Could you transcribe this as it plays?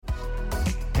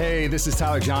Hey, this is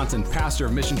Tyler Johnson, pastor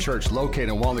of Mission Church located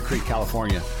in Walnut Creek,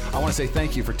 California. I want to say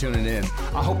thank you for tuning in.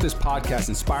 I hope this podcast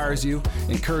inspires you,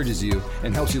 encourages you,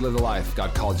 and helps you live the life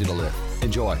God called you to live.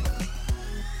 Enjoy.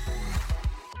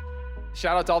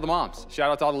 Shout out to all the moms.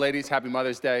 Shout out to all the ladies. Happy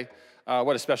Mother's Day.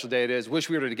 What a special day it is. Wish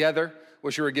we were together.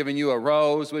 Wish we were giving you a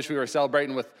rose. Wish we were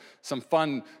celebrating with some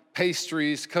fun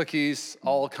pastries, cookies,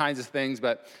 all kinds of things.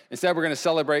 But instead, we're going to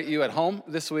celebrate you at home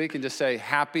this week and just say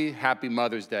happy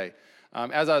Mother's Day.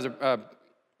 As I was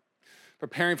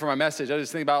preparing for my message, I was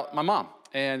just thinking about my mom.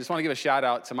 And just want to give a shout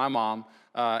out to my mom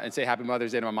and say happy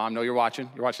Mother's Day to my mom. I know you're watching.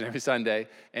 You're watching every Sunday.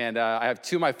 And I have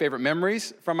two of my favorite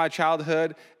memories from my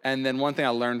childhood, and then one thing I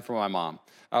learned from my mom.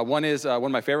 One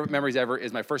of my favorite memories ever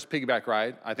is my first piggyback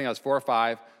ride. I think I was 4 or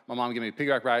 5. My mom gave me a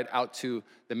piggyback ride out to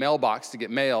the mailbox to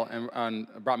get mail and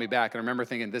brought me back. And I remember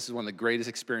thinking, this is one of the greatest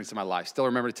experiences of my life. Still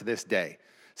remember it to this day.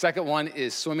 Second one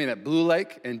is swimming at Blue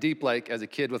Lake and Deep Lake as a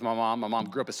kid with my mom. My mom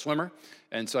grew up a swimmer,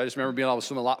 and so I just remember being able to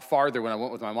swim a lot farther when I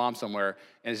went with my mom somewhere,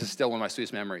 and it's just still one of my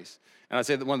sweetest memories. And I'd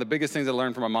say that one of the biggest things I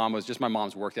learned from my mom was just my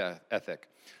mom's work ethic.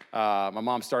 My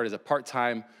mom started as a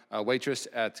part-time waitress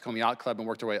at Tacoma Yacht Club and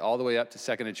worked her way all the way up to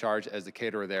second in charge as the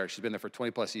caterer there. She's been there for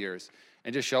 20 plus years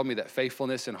and just showed me that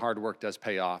faithfulness and hard work does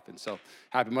pay off. And so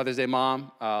happy Mother's Day,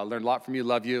 Mom. Learned a lot from you,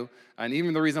 love you. And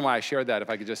even the reason why I shared that, if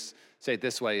I could just say it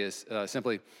this way, is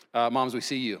simply, moms, we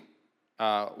see you.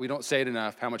 We don't say it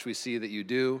enough, how much we see that you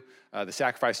do, the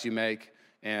sacrifice you make.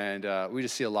 And we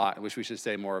just see a lot. I wish we should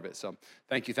say more of it. So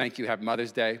thank you. Happy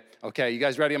Mother's Day. Okay, you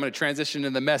guys ready? I'm going to transition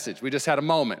into the message. We just had a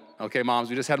moment. Okay, moms,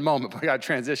 we just had a moment. We got to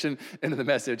transition into the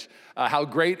message. How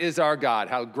great is our God?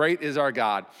 How great is our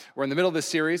God? We're in the middle of this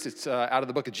series. It's out of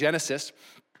the book of Genesis.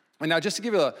 And now just to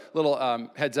give you a little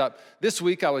heads up, this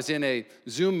week I was in a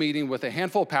Zoom meeting with a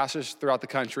handful of pastors throughout the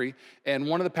country, and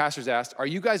one of the pastors asked, are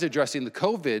you guys addressing the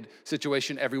COVID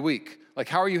situation every week? Like,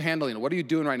 how are you handling it? What are you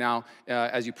doing right now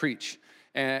as you preach?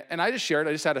 And I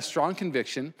just had a strong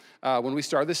conviction when we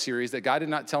started this series that God did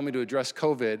not tell me to address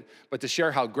COVID, but to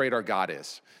share how great our God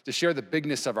is, to share the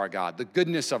bigness of our God, the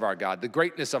goodness of our God, the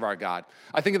greatness of our God.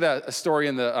 I think of a story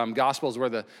in the Gospels where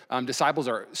the disciples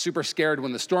are super scared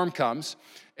when the storm comes,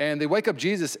 and they wake up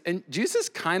Jesus, and Jesus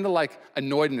kind of like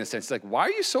annoyed in a sense. Like, why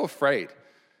are you so afraid?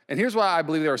 And here's why I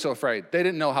believe they were so afraid. They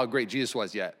didn't know how great Jesus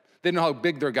was yet. They didn't know how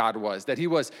big their God was, that he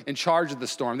was in charge of the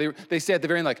storm. They say at the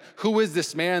very end, like, who is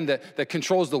this man that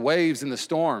controls the waves and the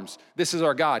storms? This is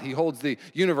our God. He holds the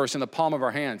universe in the palm of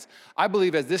our hands. I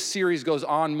believe as this series goes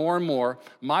on more and more,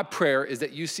 my prayer is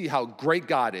that you see how great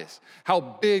God is, how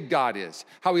big God is,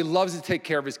 how he loves to take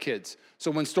care of his kids.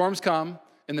 So when storms come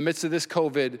in the midst of this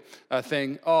COVID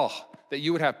thing, that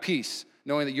you would have peace,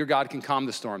 knowing that your God can calm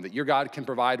the storm, that your God can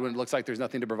provide when it looks like there's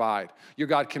nothing to provide. Your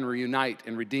God can reunite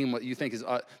and redeem what you think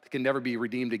can never be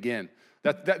redeemed again.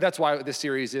 That's why this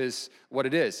series is what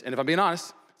it is. And if I'm being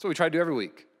honest, that's what we try to do every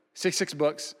week. 6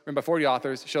 books, written by 40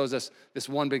 authors, shows us this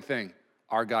one big thing.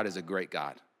 Our God is a great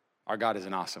God. Our God is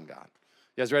an awesome God.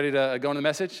 You guys ready to go into the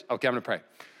message? Okay, I'm gonna pray.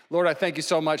 Lord, I thank you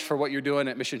so much for what you're doing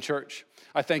at Mission Church.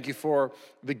 I thank you for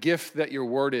the gift that your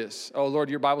word is. Oh, Lord,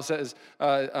 your Bible says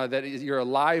that you're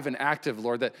alive and active,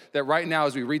 Lord, that right now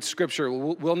as we read scripture,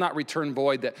 will not return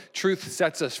void, that truth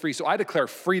sets us free. So I declare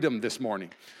freedom this morning.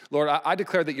 Lord, I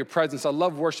declare that your presence, I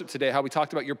love worship today, how we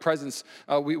talked about your presence.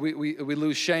 We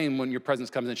lose shame when your presence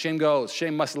comes in. Shame goes,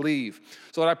 shame must leave.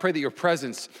 So Lord, I pray that your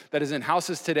presence that is in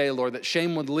houses today, Lord, that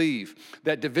shame would leave,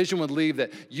 that division would leave,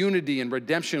 that unity and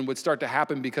redemption would start to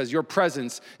happen because your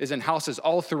presence is in houses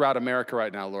all throughout America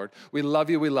right now, Lord. We love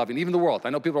you, and even the world. I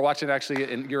know people are watching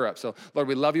actually in Europe. So Lord,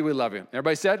 we love you.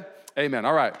 Everybody said, amen.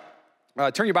 All right,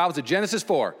 turn your Bibles to Genesis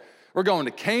 4. We're going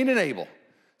to Cain and Abel.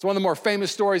 It's one of the more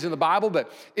famous stories in the Bible,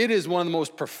 but it is one of the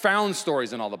most profound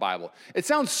stories in all the Bible. It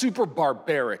sounds super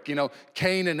barbaric,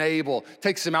 Cain and Abel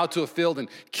takes him out to a field and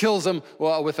kills him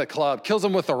with a club, kills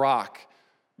him with a rock.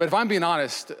 But if I'm being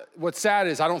honest, what's sad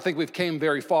is I don't think we've came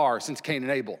very far since Cain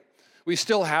and Abel. We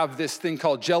still have this thing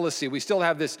called jealousy. We still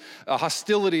have this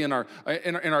hostility in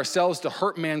ourselves to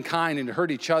hurt mankind and to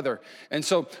hurt each other. And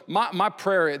so my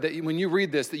prayer that when you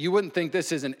read this, that you wouldn't think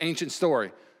this is an ancient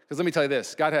story. Because let me tell you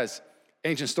this, God has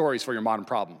ancient stories for your modern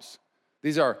problems.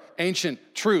 These are ancient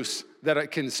truths that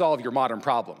can solve your modern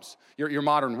problems, your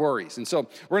modern worries. And so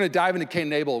we're gonna dive into Cain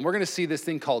and Abel, and we're gonna see this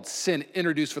thing called sin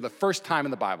introduced for the first time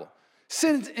in the Bible.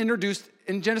 Sin is introduced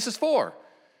in Genesis 4.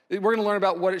 We're gonna learn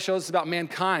about what it shows us about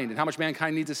mankind and how much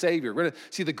mankind needs a savior. We're gonna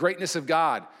see the greatness of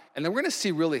God, and then we're gonna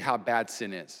see really how bad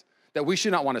sin is. That we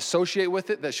should not wanna associate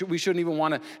with it, that we shouldn't even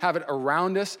wanna have it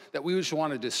around us, that we should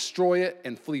wanna destroy it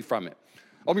and flee from it.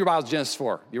 Open your Bibles, Genesis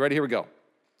 4. You ready? Here we go.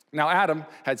 Now Adam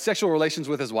had sexual relations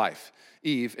with his wife,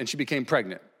 Eve, and she became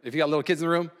pregnant. If you got little kids in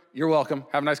the room, you're welcome.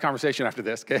 Have a nice conversation after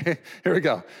this, okay? Here we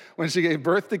go. When she gave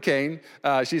birth to Cain,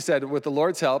 she said, with the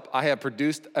Lord's help, I have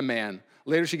produced a man.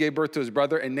 Later, she gave birth to his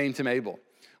brother and named him Abel.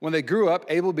 When they grew up,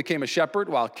 Abel became a shepherd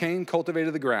while Cain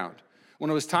cultivated the ground. When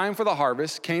it was time for the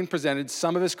harvest, Cain presented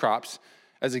some of his crops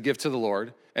as a gift to the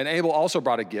Lord, and Abel also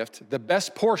brought a gift, the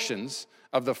best portions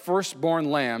of the firstborn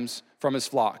lambs from his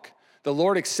flock. The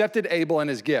Lord accepted Abel and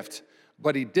his gift,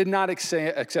 but he did not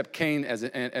accept Cain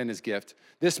and his gift.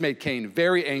 This made Cain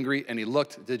very angry, and he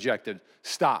looked dejected.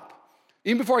 Stop.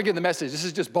 Even before I get the message, this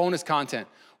is just bonus content.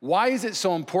 Why is it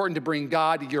so important to bring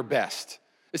God your best?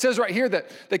 It says right here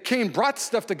that Cain brought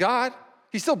stuff to God.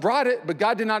 He still brought it, but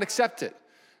God did not accept it.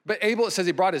 But Abel, it says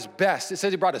he brought his best. It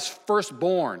says he brought his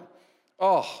firstborn.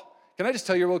 Oh, can I just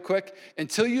tell you real quick?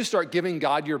 Until you start giving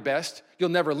God your best, you'll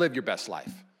never live your best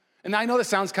life. And I know that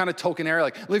sounds kind of token-ary,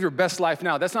 like live your best life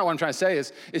now. That's not what I'm trying to say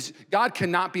is God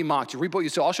cannot be mocked. You reap what you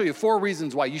sow. I'll show you 4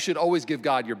 reasons why you should always give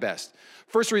God your best.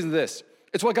 First reason is this.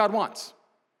 It's what God wants.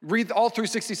 Read all through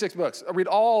 66 books. Read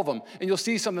all of them, and you'll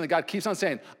see something that God keeps on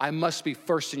saying. I must be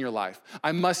first in your life.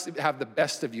 I must have the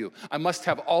best of you. I must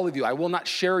have all of you. I will not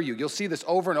share you. You'll see this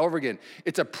over and over again.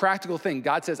 It's a practical thing.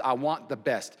 God says, I want the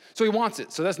best. So he wants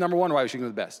it. So that's number 1 why we should give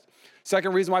him the best.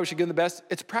 Second reason why we should give him the best,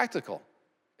 it's practical.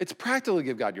 It's practical to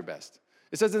give God your best.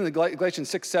 It says in the Galatians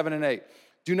 6, 7, and 8,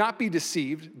 do not be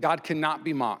deceived. God cannot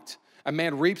be mocked. A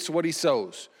man reaps what he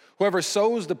sows. Whoever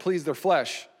sows to please their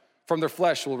flesh, from their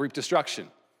flesh will reap destruction.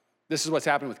 This is what's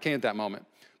happening with Cain at that moment.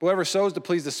 But whoever sows to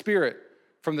please the Spirit,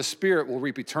 from the Spirit will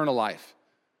reap eternal life.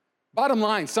 Bottom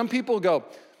line, some people go,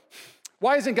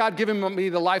 why isn't God giving me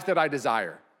the life that I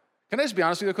desire? Can I just be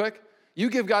honest with you quick? You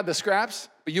give God the scraps,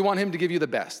 but you want him to give you the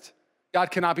best. God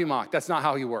cannot be mocked. That's not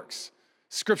how he works.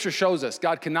 Scripture shows us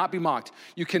God cannot be mocked.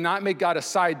 You cannot make God a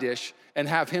side dish and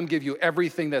have him give you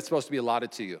everything that's supposed to be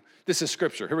allotted to you. This is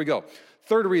Scripture. Here we go.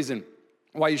 Third reason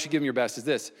why you should give him your best is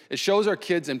this. It shows our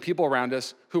kids and people around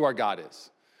us who our God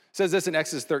is. It says this in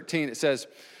Exodus 13. It says,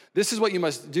 this is what you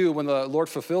must do when the Lord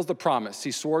fulfills the promise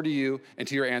he swore to you and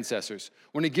to your ancestors.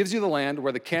 When he gives you the land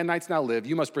where the Canaanites now live,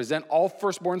 you must present all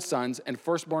firstborn sons and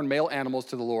firstborn male animals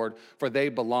to the Lord, for they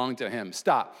belong to him.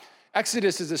 Stop.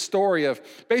 Exodus is a story of,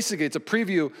 basically it's a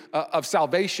preview of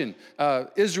salvation.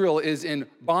 Israel is in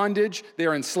bondage, they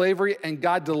are in slavery, and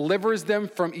God delivers them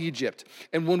from Egypt.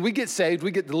 And when we get saved,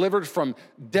 we get delivered from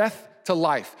death to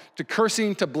life, to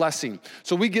cursing to blessing.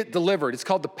 So we get delivered. It's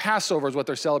called the Passover is what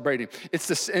they're celebrating. It's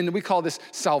this, and we call this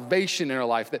salvation in our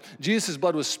life, that Jesus'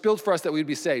 blood was spilled for us that we'd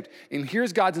be saved. And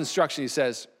here's God's instruction. He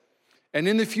says, and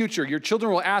in the future, your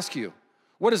children will ask you,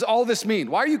 what does all this mean?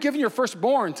 Why are you giving your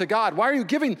firstborn to God? Why are you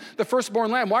giving the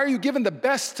firstborn lamb? Why are you giving the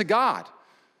best to God?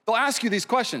 They'll ask you these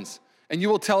questions, and you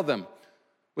will tell them,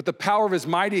 with the power of his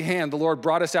mighty hand, the Lord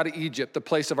brought us out of Egypt, the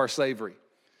place of our slavery.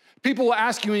 People will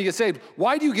ask you when you get saved,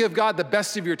 why do you give God the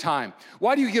best of your time?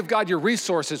 Why do you give God your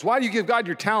resources? Why do you give God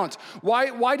your talents?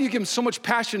 Why do you give him so much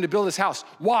passion to build this house?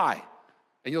 Why?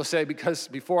 And you'll say, because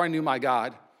before I knew my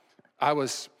God, I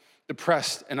was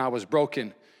depressed and I was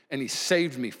broken. And he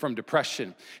saved me from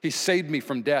depression. He saved me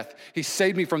from death. He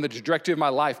saved me from the trajectory of my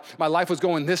life. My life was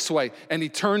going this way, and he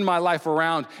turned my life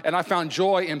around, and I found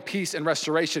joy and peace and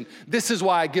restoration. This is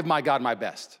why I give my God my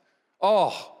best.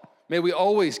 Oh, may we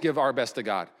always give our best to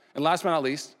God. And last but not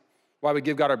least, why we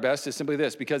give God our best is simply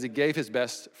this, because he gave his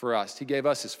best for us. He gave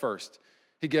us his first.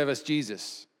 He gave us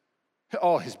Jesus.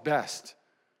 Oh, his best.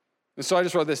 And so I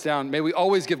just wrote this down. May we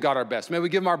always give God our best. May we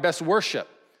give him our best worship.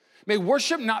 May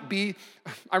worship not be,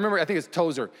 I think it's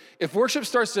Tozer. If worship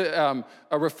starts to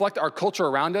reflect our culture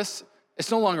around us, it's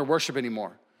no longer worship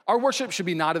anymore. Our worship should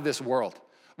be not of this world.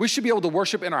 We should be able to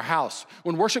worship in our house.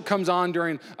 When worship comes on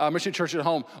during Mission Church at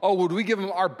Home, would we give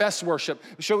him our best worship?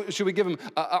 Should we give him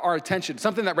our attention?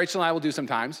 Something that Rachel and I will do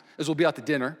sometimes is we'll be out to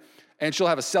dinner, and she'll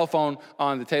have a cell phone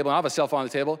on the table, and I'll have a cell phone on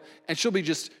the table, and she'll be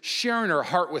just sharing her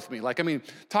heart with me.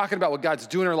 Talking about what God's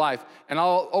doing in her life, and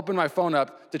I'll open my phone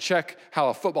up to check how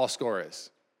a football score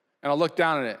is. And I'll look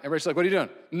down at it, and Rachel's like, what are you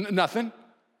doing? Nothing.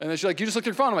 And then she's like, you just looked at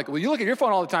your phone. I'm like, well, you look at your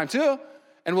phone all the time too.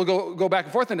 And we'll go back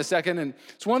and forth in a second, and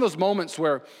it's one of those moments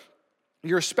where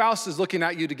your spouse is looking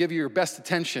at you to give you your best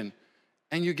attention,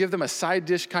 and you give them a side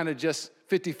dish kind of just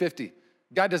 50-50.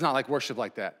 God does not like worship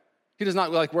like that. He does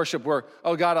not like worship where,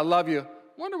 oh, God, I love you.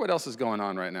 Wonder what else is going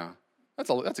on right now.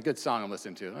 That's a good song I'm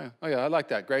listening to. Oh, yeah, I like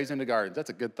that. Graze into Gardens. That's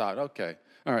a good thought. Okay.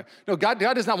 All right. No, God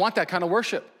does not want that kind of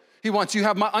worship. He wants you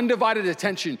have my undivided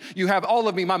attention. You have all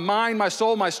of me, my mind, my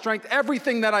soul, my strength,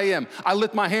 everything that I am. I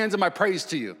lift my hands in my praise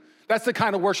to you. That's the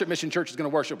kind of worship Mission Church is going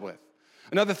to worship with.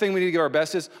 Another thing we need to give our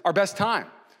best is our best time.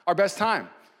 Our best time.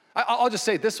 I'll just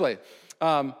say it this way.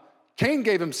 Cain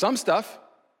gave him some stuff.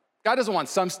 God doesn't want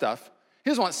some stuff. He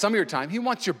doesn't want some of your time. He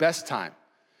wants your best time.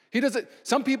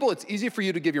 Some people, it's easy for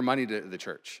you to give your money to the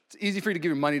church. It's easy for you to give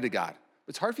your money to God.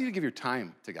 But it's hard for you to give your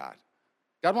time to God.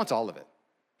 God wants all of it.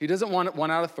 He doesn't want it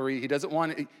 1 out of 3.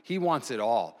 He wants it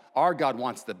all. Our God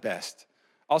wants the best.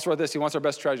 Also wrote this, he wants our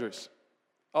best treasures.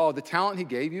 Oh, the talent he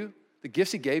gave you, the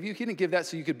gifts he gave you, he didn't give that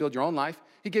so you could build your own life.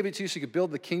 He gave it to you so you could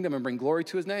build the kingdom and bring glory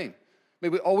to his name. May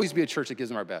we always be a church that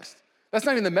gives him our best. That's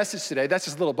not even the message today. That's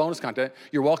just a little bonus content.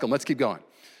 You're welcome. Let's keep going.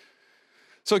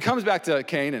 So he comes back to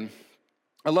Cain, and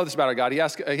I love this about our God. He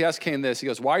asked Cain this. He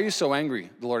goes, why are you so angry?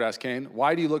 The Lord asked Cain.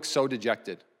 Why do you look so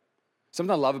dejected?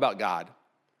 Something I love about God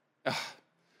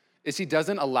is he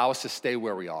doesn't allow us to stay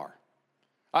where we are.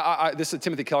 This is a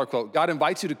Timothy Keller quote. God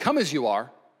invites you to come as you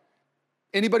are.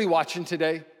 Anybody watching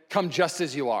today, come just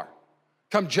as you are.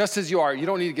 Come just as you are. You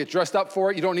don't need to get dressed up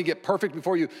for it. You don't need to get perfect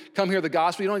before you come hear the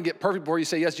gospel. You don't need to get perfect before you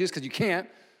say yes, Jesus, because you can't.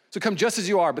 So come just as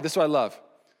you are, but this is what I love.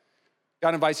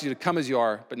 God invites you to come as you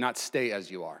are, but not stay as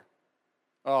you are.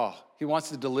 Oh, he wants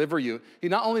to deliver you. He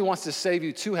not only wants to save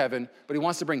you to heaven, but he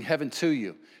wants to bring heaven to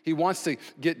you. He wants to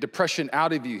get depression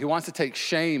out of you. He wants to take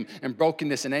shame and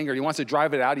brokenness and anger. He wants to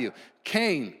drive it out of you.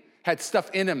 Cain had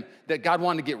stuff in him that God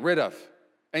wanted to get rid of.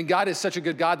 And God is such a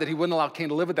good God that he wouldn't allow Cain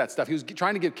to live with that stuff. He was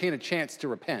trying to give Cain a chance to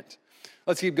repent.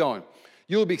 Let's keep going.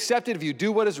 You will be accepted if you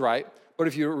do what is right, but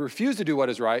if you refuse to do what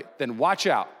is right, then watch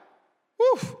out.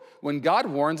 Woo! When God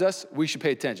warns us, we should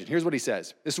pay attention. Here's what he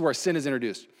says. This is where sin is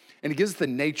introduced. And he gives us the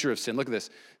nature of sin. Look at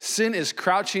this. Sin is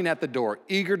crouching at the door,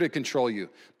 eager to control you,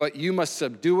 but you must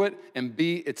subdue it and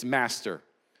be its master.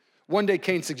 One day,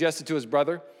 Cain suggested to his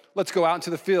brother, let's go out into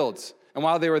the fields. And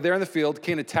while they were there in the field,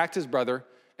 Cain attacked his brother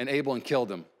and Abel and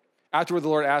killed him. Afterward, the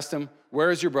Lord asked him, where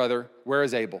is your brother? Where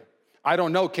is Abel? I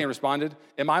don't know, Cain responded.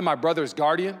 Am I my brother's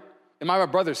guardian? Am I my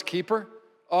brother's keeper?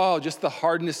 Oh, just the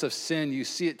hardness of sin. You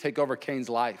see it take over Cain's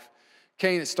life.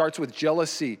 Cain, it starts with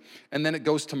jealousy, and then it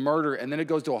goes to murder, and then it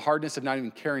goes to a hardness of not even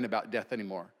caring about death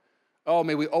anymore. Oh,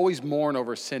 may we always mourn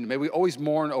over sin. May we always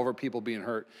mourn over people being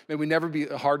hurt. May we never be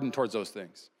hardened towards those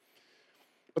things.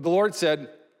 But the Lord said,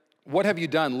 what have you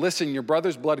done? Listen, your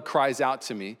brother's blood cries out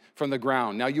to me from the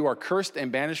ground. Now you are cursed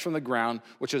and banished from the ground,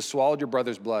 which has swallowed your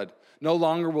brother's blood. No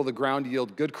longer will the ground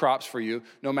yield good crops for you,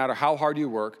 no matter how hard you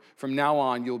work. From now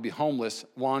on, you will be homeless,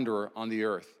 wanderer on the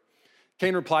earth.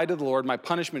 Cain replied to the Lord, my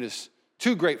punishment is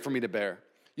too great for me to bear.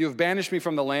 You have banished me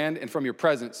from the land and from your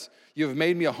presence. You have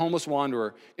made me a homeless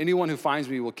wanderer. Anyone who finds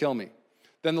me will kill me.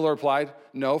 Then the Lord replied,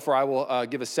 no, for I will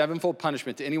give a 7-fold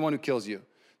punishment to anyone who kills you.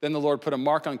 Then the Lord put a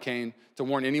mark on Cain to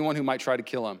warn anyone who might try to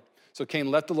kill him. So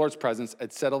Cain left the Lord's presence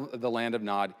and settled the land of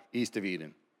Nod, east of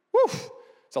Eden. Woo!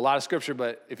 It's a lot of scripture,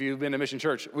 but if you've been to Mission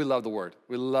Church, we love the word.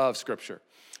 We love scripture.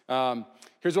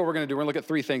 Here's what we're gonna do. We're gonna look at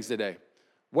 3 things today.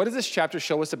 What does this chapter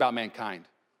show us about mankind?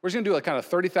 We're just gonna do a kind of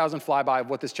 30,000 flyby of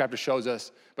what this chapter shows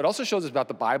us, but also shows us about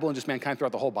the Bible and just mankind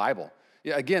throughout the whole Bible.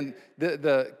 Yeah, again,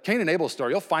 the Cain and Abel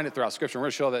story, you'll find it throughout Scripture.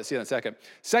 We're gonna see that in a second.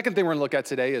 Second thing we're gonna look at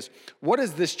today is, what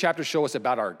does this chapter show us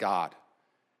about our God?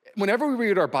 Whenever we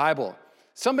read our Bible,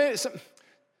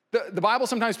 the Bible,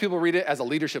 sometimes people read it as a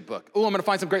leadership book. Oh, I'm gonna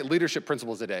find some great leadership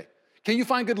principles today. Can you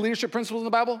find good leadership principles in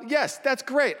the Bible? Yes, that's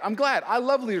great. I'm glad. I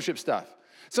love leadership stuff.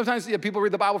 Sometimes people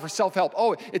read the Bible for self-help.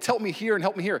 Oh, it's helped me here and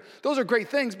helped me here. Those are great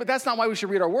things, but that's not why we should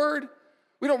read our word.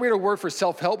 We don't read our word for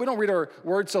self-help. We don't read our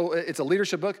word so it's a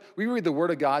leadership book. We read the word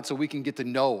of God so we can get to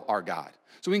know our God,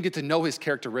 so we can get to know his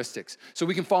characteristics, so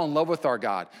we can fall in love with our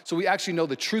God, so we actually know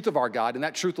the truth of our God, and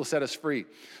that truth will set us free.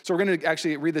 So we're gonna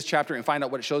actually read this chapter and find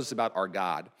out what it shows us about our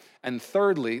God. And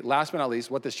thirdly, last but not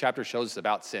least, what this chapter shows us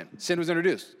about sin. Sin was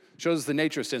introduced, shows us the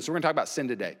nature of sin. So we're gonna talk about sin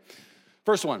today.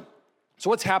 First one, so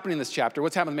what's happening in this chapter?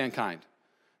 What's happening to mankind?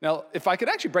 Now, if I could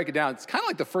actually break it down, it's kind of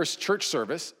like the first church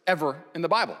service ever in the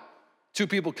Bible. 2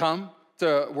 people come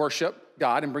to worship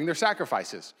God and bring their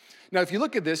sacrifices. Now, if you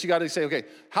look at this, you got to say, okay,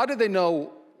 how did they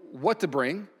know what to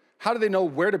bring? How do they know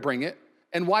where to bring it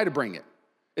and why to bring it?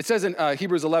 It says in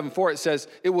Hebrews 11:4, it says,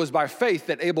 it was by faith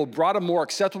that Abel brought a more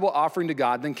acceptable offering to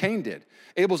God than Cain did.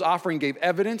 Abel's offering gave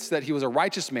evidence that he was a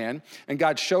righteous man, and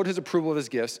God showed his approval of his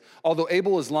gifts. Although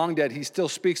Abel is long dead, he still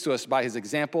speaks to us by his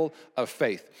example of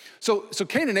faith. So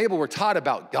Cain and Abel were taught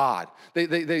about God.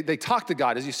 They talked to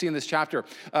God, as you see in this chapter.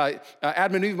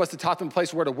 Adam and Eve must have taught them a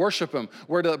place where to worship him,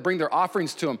 where to bring their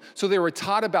offerings to him. So they were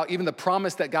taught about even the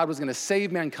promise that God was gonna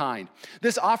save mankind.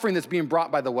 This offering that's being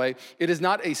brought, by the way, it is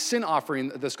not a sin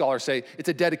offering, the scholars say. It's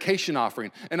a dedication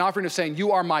offering, an offering of saying,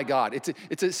 you are my God.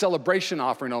 It's a celebration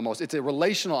offering almost. It's a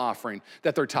relational offering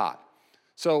that they're taught.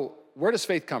 So where does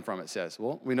faith come from, it says?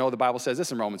 Well, we know the Bible says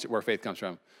this in Romans, where faith comes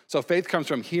from. So faith comes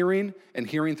from hearing, and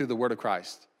hearing through the word of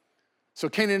Christ. So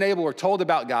Cain and Abel were told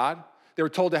about God. They were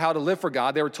told how to live for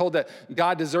God. They were told that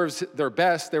God deserves their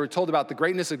best. They were told about the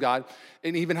greatness of God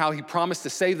and even how he promised to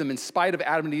save them in spite of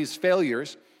Adam and Eve's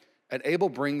failures. And Abel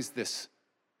brings this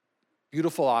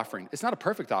beautiful offering. It's not a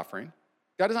perfect offering.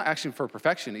 God is not asking for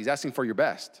perfection. He's asking for your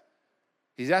best.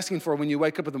 He's asking for when you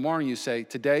wake up in the morning, you say,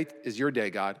 today is your day,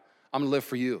 God. I'm gonna live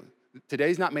for you.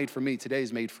 Today's not made for me. Today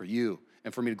is made for you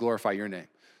and for me to glorify your name.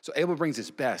 So Abel brings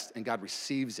his best and God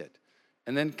receives it.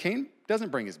 And then Cain doesn't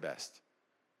bring his best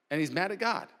and he's mad at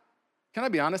God. Can I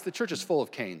be honest? The church is full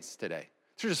of Cains today.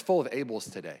 The church is full of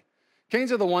Abels today.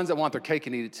 Cains are the ones that want their cake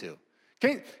and eat it too.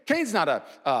 Cain's not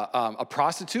a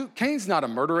prostitute. Cain's not a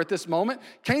murderer at this moment.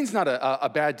 Cain's not a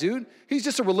bad dude. He's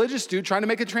just a religious dude trying to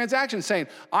make a transaction saying,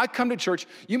 I come to church.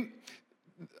 Can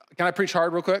I preach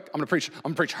hard real quick? I'm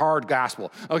gonna preach hard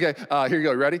gospel. Okay, here you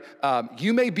go, you ready?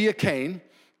 You may be a Cain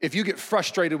if you get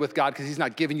frustrated with God because he's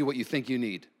not giving you what you think you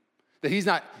need, that he's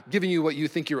not giving you what you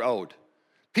think you're owed.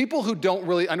 People who don't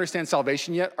really understand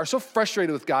salvation yet are so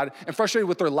frustrated with God and frustrated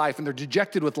with their life, and they're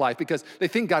dejected with life because they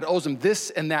think God owes them this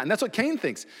and that, and that's what Cain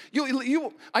thinks.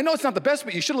 I know it's not the best,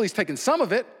 but you should at least taken some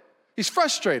of it. He's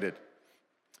frustrated.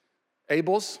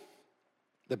 Abel's,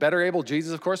 the better Abel,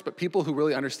 Jesus, of course, but people who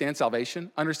really understand salvation,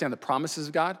 understand the promises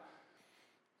of God.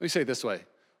 Let me say it this way.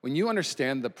 When you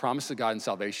understand the promise of God and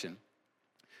salvation,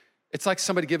 it's like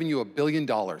somebody giving you $1 billion.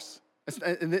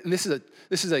 And this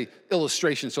is a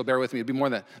illustration, so bear with me. It'd be more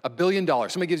than that. $1 billion.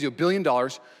 Somebody gives you $1 billion.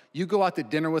 You go out to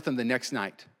dinner with them the next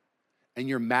night, and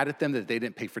you're mad at them that they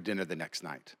didn't pay for dinner the next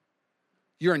night.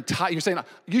 You're saying,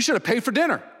 you should have paid for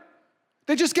dinner.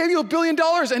 They just gave you $1 billion,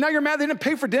 and now you're mad they didn't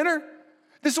pay for dinner?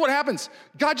 This is what happens.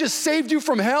 God just saved you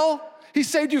from hell. He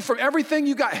saved you from everything.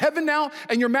 You got heaven now,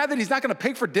 and you're mad that he's not gonna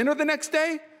pay for dinner the next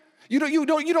day? You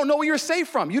don't know where you're saved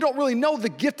from. You don't really know the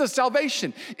gift of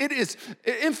salvation. It is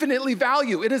infinitely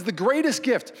value. It is the greatest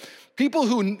gift. People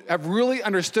who have really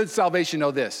understood salvation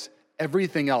know this.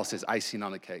 Everything else is icing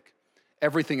on the cake.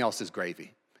 Everything else is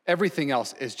gravy. Everything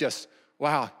else is just,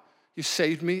 wow, you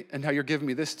saved me and now you're giving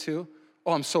me this too?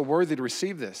 Oh, I'm so worthy to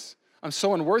receive this. I'm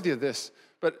so unworthy of this,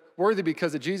 but worthy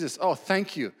because of Jesus. Oh,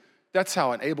 thank you. That's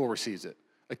how an Abel receives it.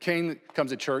 A Cain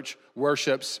comes to church,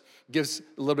 worships, gives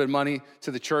a little bit of money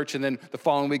to the church, and then the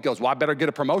following week goes, well, I better get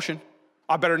a promotion.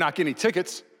 I better not get any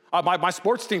tickets. My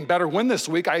sports team better win this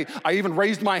week. I even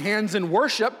raised my hands in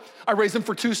worship. I raised them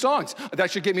for 2 songs. That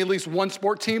should get me at least 1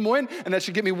 sport team win, and that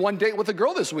should get me 1 date with a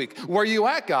girl this week. Where are you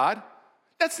at, God?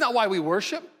 That's not why we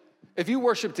worship. If you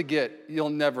worship to get,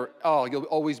 you'll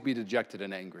always be dejected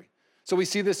and angry. So we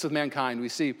see this with mankind. We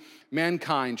see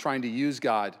mankind trying to use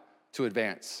God to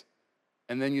advance.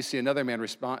 And then you see another man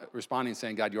responding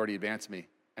saying, God, you already advanced me,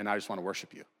 and I just want to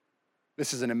worship you.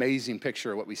 This is an amazing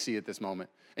picture of what we see at this moment.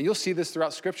 And you'll see this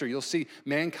throughout Scripture. You'll see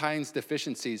mankind's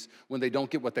deficiencies when they don't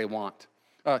get what they want.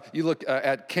 You look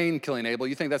at Cain killing Abel.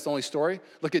 You think that's the only story?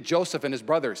 Look at Joseph and his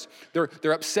brothers.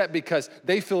 They're upset because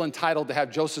they feel entitled to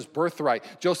have Joseph's birthright,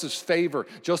 Joseph's favor.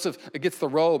 Joseph gets the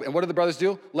robe. And what do the brothers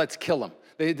do? Let's kill him.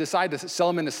 They decide to sell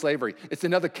him into slavery. It's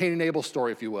another Cain and Abel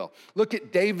story, if you will. Look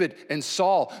at David and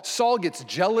Saul. Saul gets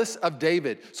jealous of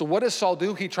David. So what does Saul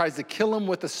do? He tries to kill him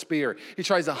with a spear. He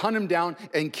tries to hunt him down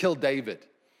and kill David.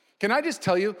 Can I just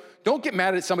tell you, don't get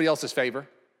mad at somebody else's favor.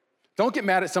 Don't get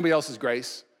mad at somebody else's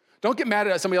grace. Don't get mad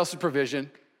at somebody else's provision.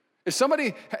 If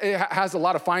somebody has a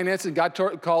lot of finances and God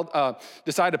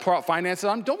decided to pour out finances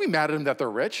on them, don't be mad at them that they're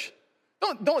rich.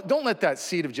 Don't let that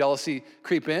seed of jealousy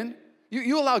creep in.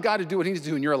 You allow God to do what he needs to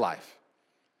do in your life.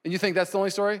 And you think that's the only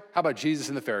story? How about Jesus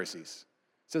and the Pharisees?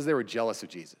 It says they were jealous of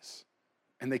Jesus,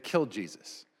 and they killed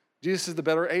Jesus. Jesus is the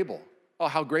better Abel. Oh,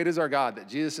 how great is our God that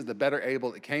Jesus is the better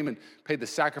Abel that came and paid the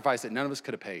sacrifice that none of us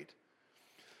could have paid.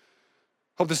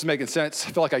 Hope this is making sense.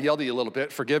 I feel like I yelled at you a little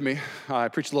bit. Forgive me. I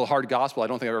preached a little hard gospel. I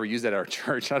don't think I've ever used that at our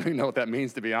church. I don't even know what that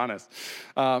means, to be honest.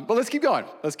 But let's keep going.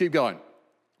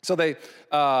 So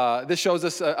this shows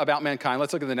us about mankind.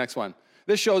 Let's look at the next one.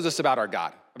 This shows us about our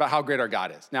God, about how great our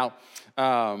God is. Now,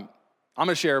 I'm going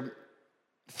to share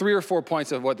 3 or 4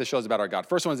 points of what this shows about our God.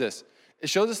 First one is this. It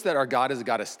shows us that our God is a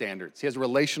God of standards. He has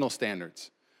relational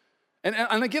standards.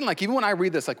 And again, like even when I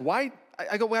read this, like why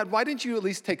didn't you at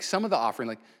least take some of the offering?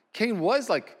 Like Cain was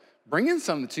like bringing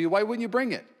something to you. Why wouldn't you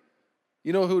bring it?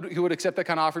 You know who would accept that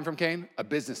kind of offering from Cain? A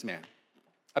businessman.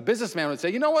 A businessman would say,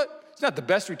 you know what? It's not the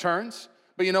best returns,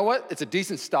 but you know what? It's a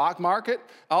decent stock market.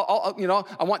 I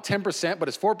want 10%, but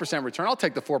it's 4% return. I'll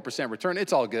take the 4% return.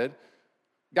 It's all good.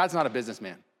 God's not a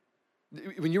businessman.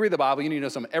 When you read the Bible, you need to know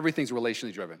something. Everything's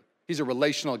relationally driven. He's a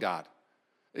relational God.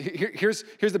 Here's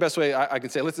the best way I can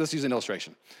say it. Let's use an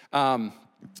illustration.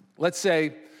 Let's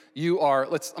say you are,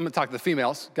 I'm gonna talk to the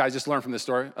females. Guys, just learn from this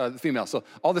story, the females. So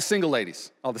all the single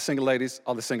ladies. Shout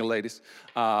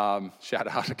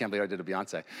out, I can't believe I did a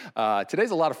Beyonce.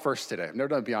 Today's a lot of firsts today. I've never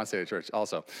done Beyonce at church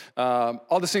also.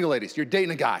 All the single ladies, you're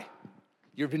dating a guy.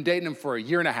 You've been dating him for a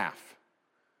year and a half.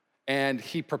 And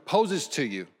he proposes to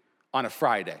you on a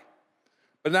Friday.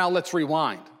 But now let's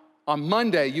rewind. On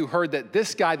Monday, you heard that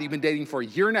this guy that you've been dating for a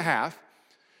year and a half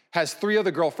has 3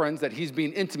 other girlfriends that he's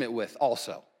being intimate with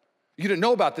also. You didn't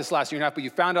know about this last year and a half, but you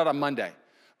found out on Monday.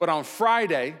 But on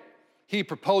Friday, he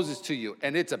proposes to you,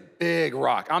 and it's a big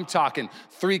rock. I'm talking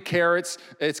 3 carats.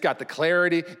 It's got the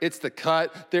clarity. It's the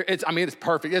cut. It's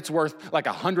perfect. It's worth like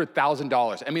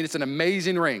 $100,000. I mean, it's an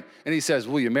amazing ring. And he says,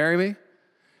 will you marry me?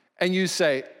 And you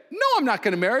say, no, I'm not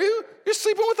gonna marry you. You're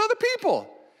sleeping with other people.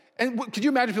 And could you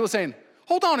imagine people saying,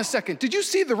 hold on a second, did you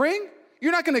see the ring?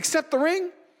 You're not gonna accept the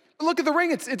ring? Look at the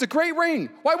ring, it's a great ring.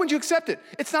 Why wouldn't you accept it?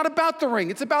 It's not about the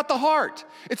ring, it's about the heart.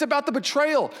 It's about the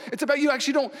betrayal. It's about you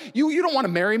actually don't wanna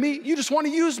marry me, you just wanna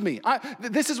use me.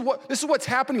 This is what's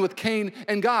happening with Cain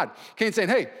and God. Cain's saying,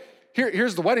 hey,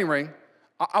 here's the wedding ring.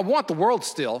 I want the world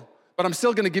still, but I'm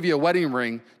still gonna give you a wedding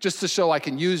ring just to show I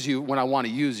can use you when I wanna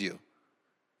use you.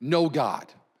 No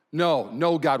God.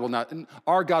 No, God will not.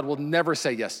 Our God will never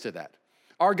say yes to that.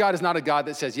 Our God is not a God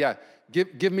that says, yeah,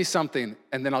 give me something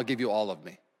and then I'll give you all of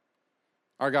me.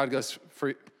 Our God goes,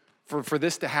 for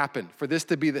this to happen, for this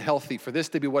to be the healthy, for this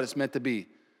to be what it's meant to be,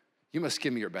 you must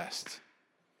give me your best.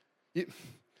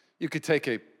 You could take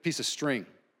a piece of string,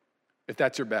 if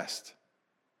that's your best,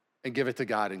 and give it to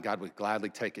God, and God would gladly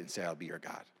take it and say, I'll be your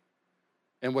God.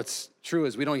 And what's true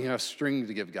is we don't even have string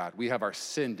to give God. We have our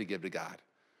sin to give to God.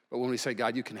 But when we say,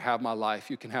 God, you can have my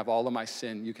life, you can have all of my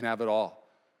sin, you can have it all,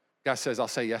 God says, I'll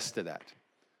say yes to that.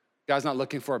 God's not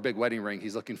looking for a big wedding ring,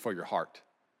 he's looking for your heart.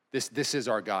 This is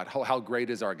our God. How great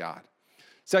is our God?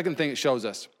 Second thing it shows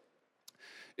us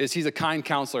is he's a kind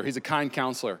counselor. He's a kind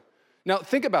counselor. Now,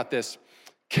 think about this.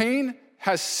 Cain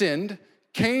has sinned.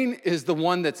 Cain is the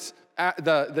one that's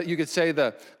you could say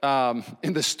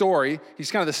in the story,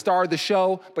 he's kind of the star of the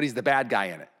show, but he's the bad guy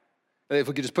in it. If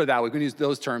we could just put it that way, we can use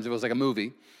those terms. It was like a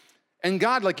movie. And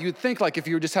God, like you'd think, like if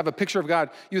you just have a picture of God,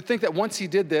 you'd think that once he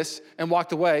did this and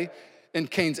walked away, and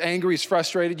Cain's angry, he's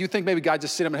frustrated, you think maybe God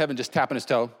just sit him in heaven just tapping his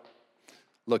toe.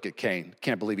 Look at Cain.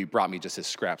 Can't believe he brought me just his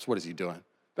scraps. What is he doing?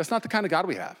 That's not the kind of God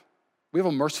we have. We have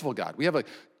a merciful God. We have a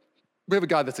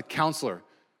God that's a counselor.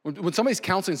 When somebody's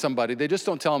counseling somebody, they just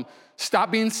don't tell them,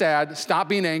 stop being sad, stop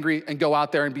being angry, and go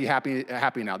out there and be happy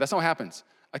now. That's not what happens.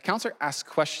 A counselor asks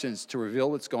questions to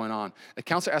reveal what's going on. A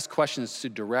counselor asks questions to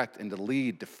direct and to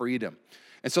lead to freedom.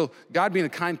 And so God, being a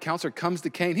kind counselor, comes to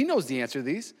Cain. He knows the answer to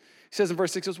these. He says in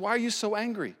verse 6, why are you so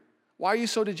angry? Why are you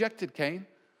so dejected, Cain?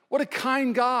 What a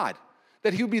kind God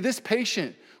that he would be this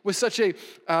patient with such a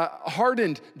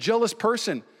hardened, jealous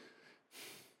person.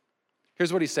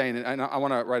 Here's what he's saying, and I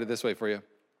want to write it this way for you.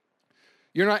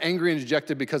 You're not angry and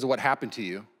dejected because of what happened to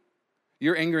you.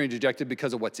 You're angry and dejected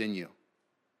because of what's in you.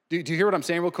 Do you hear what I'm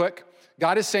saying real quick?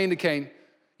 God is saying to Cain,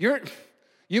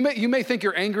 you may think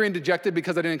you're angry and dejected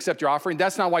because I didn't accept your offering.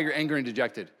 That's not why you're angry and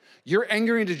dejected. You're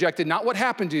angry and dejected, not what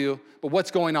happened to you, but what's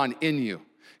going on in you.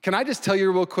 Can I just tell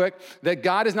you real quick that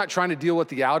God is not trying to deal with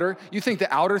the outer? You think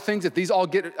the outer things, if these all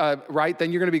get right,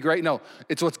 then you're gonna be great? No,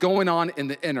 it's what's going on in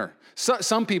the inner.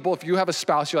 Some people, if you have a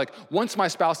spouse, you're like, once my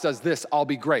spouse does this, I'll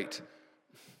be great.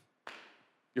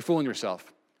 You're fooling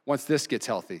yourself. Once this gets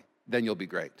healthy, then you'll be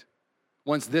great.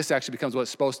 Once this actually becomes what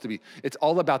it's supposed to be, it's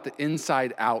all about the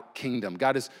inside out kingdom.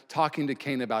 God is talking to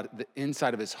Cain about the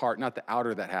inside of his heart, not the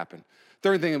outer that happened.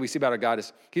 Third thing that we see about our God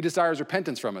is he desires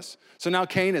repentance from us. So now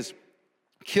Cain has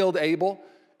killed Abel,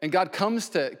 and God comes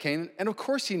to Cain, and of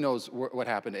course he knows what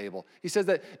happened to Abel. He says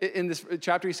that in this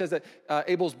chapter, he says that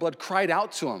Abel's blood cried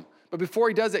out to him. But before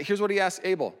he does that, here's what he asks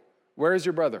Abel: where is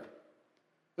your brother?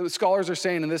 The scholars are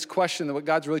saying in this question that what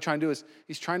God's really trying to do is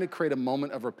he's trying to create a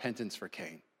moment of repentance for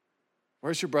Cain.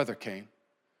 Where's your brother, Cain?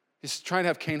 He's trying to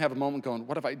have Cain have a moment going,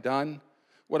 what have I done?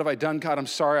 What have I done, God? I'm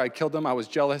sorry, I killed him, I was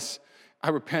jealous. I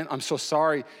repent, I'm so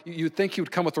sorry. You'd think he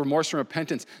would come with remorse and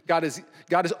repentance. God is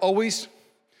always,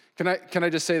 can I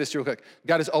just say this real quick?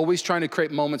 God is always trying to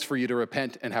create moments for you to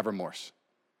repent and have remorse.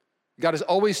 God is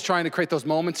always trying to create those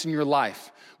moments in your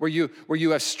life where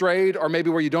you have strayed, or maybe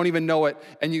where you don't even know it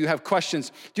and you have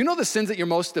questions. Do you know the sins that you're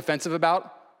most defensive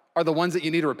about are the ones that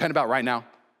you need to repent about right now?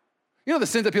 You know the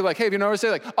sins that people are like, hey, have you noticed?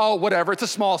 They're like, oh, whatever, it's a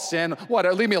small sin.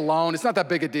 Whatever, leave me alone. It's not that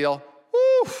big a deal.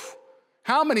 Oof.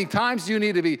 How many times do you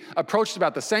need to be approached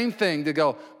about the same thing to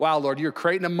go, wow, Lord, you're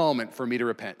creating a moment for me to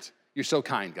repent. You're so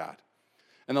kind, God.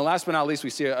 And the last but not least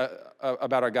we see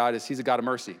about our God is he's a God of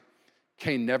mercy.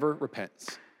 Cain never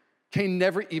repents. Cain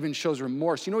never even shows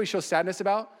remorse. You know what he shows sadness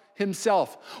about?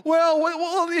 himself.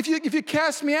 Well, if you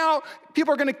cast me out,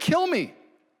 people are gonna kill me.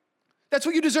 That's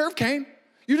what you deserve, Cain.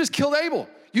 You just killed Abel.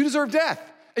 You deserve death,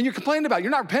 and you're complaining about it.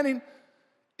 You're not repenting.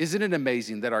 Isn't it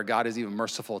amazing that our God is even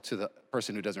merciful to the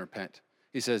person who doesn't repent?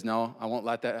 He says, no, I won't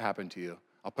let that happen to you.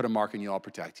 I'll put a mark on you, I'll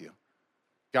protect you.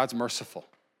 God's merciful.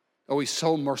 Oh, he's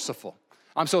so merciful.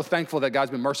 I'm so thankful that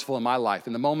God's been merciful in my life.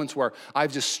 In the moments where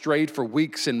I've just strayed for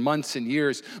weeks and months and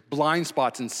years, blind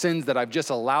spots and sins that I've just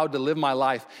allowed to live my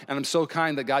life. And I'm so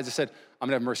kind that God just said, I'm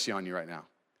gonna have mercy on you right now.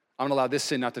 I'm gonna allow this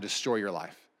sin not to destroy your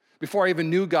life. Before I even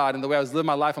knew God and the way I was living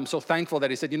my life, I'm so thankful that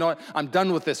he said, you know what, I'm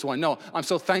done with this one. No, I'm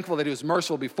so thankful that he was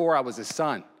merciful before I was his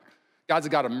son. God's a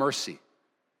God of mercy.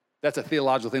 That's a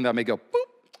theological thing that I may go,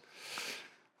 boop.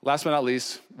 Last but not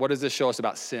least, what does this show us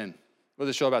about sin? What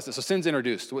does it show about sin? So sin's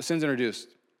introduced. What sin's introduced?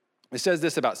 It says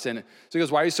this about sin. So he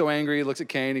goes, why are you so angry? He looks at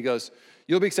Cain. He goes,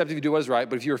 you'll be accepted if you do what is right,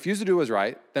 but if you refuse to do what is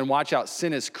right, then watch out.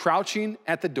 Sin is crouching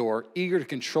at the door, eager to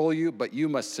control you, but you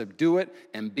must subdue it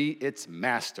and be its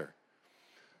master.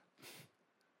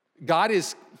 God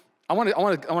is, I want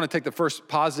to take the first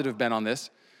positive bent on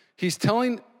this. He's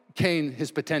telling Cain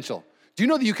his potential. Do you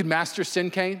know that you can master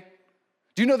sin, Cain?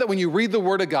 Do you know that when you read the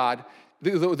word of God,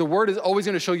 the word is always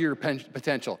going to show you your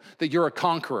potential, that you're a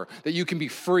conqueror, that you can be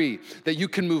free, that you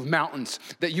can move mountains,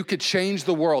 that you could change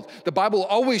the world. The Bible will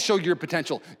always show you your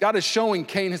potential. God is showing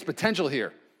Cain his potential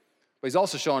here, but he's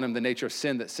also showing him the nature of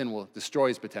sin, that sin will destroy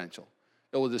his potential.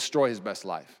 It will destroy his best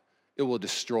life. It will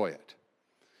destroy it.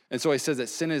 And so he says that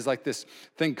sin is like this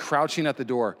thing crouching at the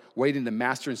door, waiting to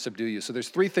master and subdue you. So there's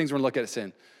three things we're gonna look at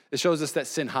sin. It shows us that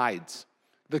sin hides.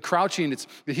 The crouching, it's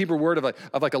the Hebrew word of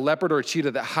like a leopard or a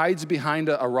cheetah that hides behind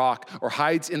a rock or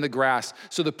hides in the grass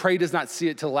so the prey does not see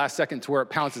it till the last second to where it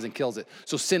pounces and kills it.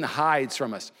 So sin hides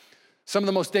from us. Some of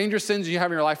the most dangerous sins you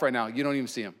have in your life right now, you don't even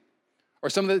see them. Or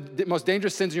some of the most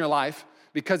dangerous sins in your life,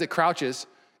 because it crouches,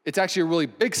 it's actually a really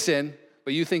big sin,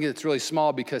 but you think it's really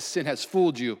small because sin has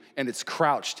fooled you and it's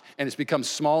crouched and it's become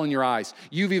small in your eyes.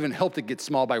 You've even helped it get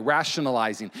small by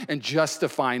rationalizing and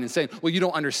justifying and saying, well, you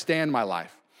don't understand my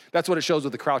life. That's what it shows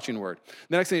with the crouching word.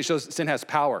 The next thing it shows, sin has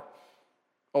power.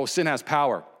 Oh, sin has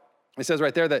power. It says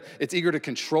right there that it's eager to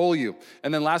control you.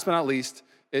 And then last but not least,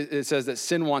 it says that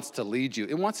sin wants to lead you.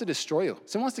 It wants to destroy you.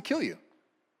 Sin wants to kill you.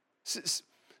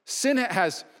 Sin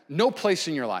has no place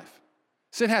in your life.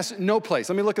 Sin has no place.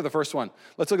 Let me look at the first one.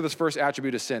 Let's look at this first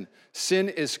attribute of sin. Sin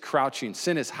is crouching.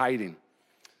 Sin is hiding.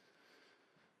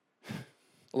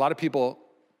 A lot of people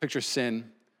picture sin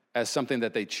as something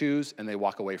that they choose and they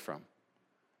walk away from.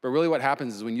 But really what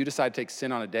happens is when you decide to take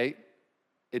sin on a date,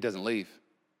 it doesn't leave.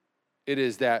 It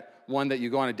is that one that you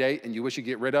go on a date and you wish you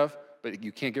get rid of, but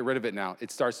you can't get rid of it now.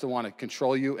 It starts to want to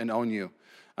control you and own you.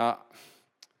 Let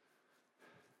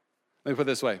me put it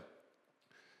this way.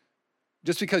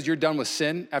 Just because you're done with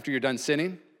sin after you're done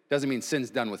sinning doesn't mean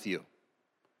sin's done with you.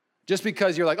 Just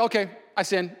because you're like, okay, I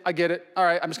sin, I get it. All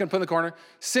right, I'm just gonna put it in the corner.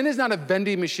 Sin is not a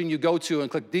vending machine you go to and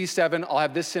click D7, I'll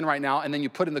have this sin right now, and then you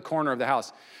put it in the corner of the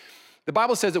house. The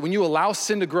Bible says that when you allow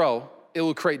sin to grow, it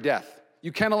will create death.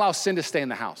 You can't allow sin to stay in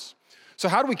the house. So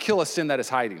how do we kill a sin that is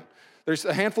hiding? There's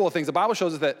a handful of things. The Bible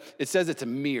shows us that it says it's a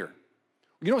mirror.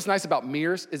 You know what's nice about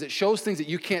mirrors is it shows things that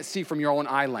you can't see from your own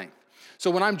eye length.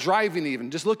 So when I'm driving even,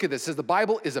 just look at this. It says the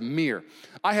Bible is a mirror.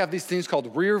 I have these things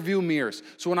called rear view mirrors.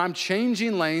 So when I'm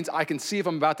changing lanes, I can see if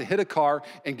I'm about to hit a car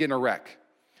and get in a wreck.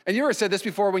 And you ever said this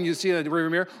before when you see in a rear view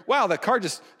mirror? Wow, that car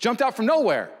just jumped out from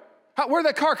nowhere. Where'd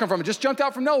that car come from? It just jumped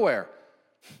out from nowhere.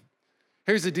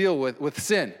 Here's the deal with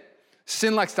sin.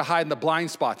 Sin likes to hide in the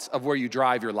blind spots of where you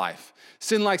drive your life.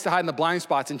 Sin likes to hide in the blind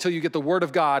spots until you get the word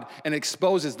of God and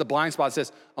exposes the blind spot.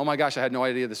 Says, oh my gosh, I had no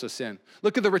idea this was sin.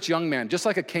 Look at the rich young man, just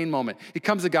like a Cain moment. He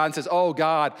comes to God and says, oh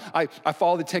God, I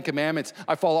follow the 10 commandments.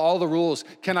 I follow all the rules.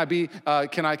 Can I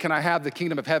have the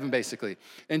kingdom of heaven, basically?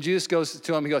 And Jesus goes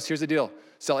to him, he goes, here's the deal.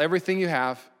 Sell everything you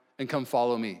have and come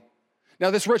follow me. Now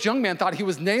this rich young man thought he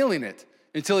was nailing it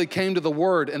until he came to the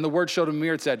word, and the word showed him a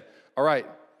mirror and said, all right,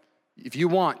 if you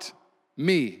want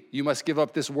me, you must give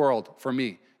up this world for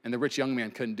me. And the rich young man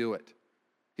couldn't do it.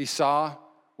 He saw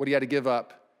what he had to give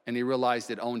up, and he realized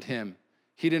it owned him.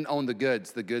 He didn't own the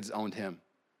goods owned him.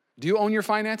 Do you own your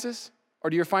finances,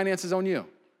 or do your finances own you?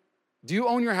 Do you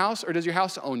own your house, or does your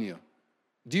house own you?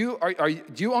 Do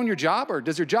you own your job, or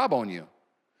does your job own you?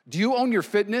 Do you own your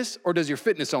fitness, or does your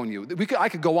fitness own you? I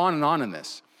could go on and on in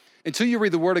this until you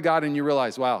read the word of God and you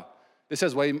realize, wow, this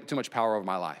has way too much power over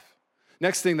my life.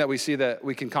 Next thing that we see that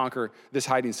we can conquer this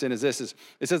hiding sin is this.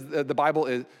 It says the Bible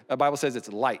says it's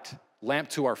light, lamp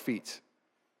to our feet.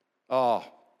 Oh,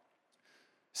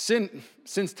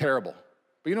 sin's terrible.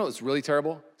 But you know what's really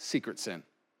terrible? Secret sin.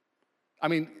 I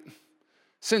mean,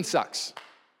 sin sucks.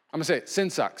 I'm gonna say it, sin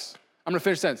sucks. I'm gonna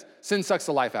finish the sentence. Sin sucks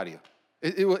the life out of you.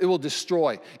 It will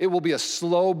destroy. It will be a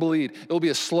slow bleed. It will be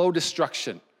a slow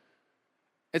destruction.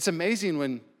 It's amazing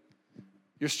when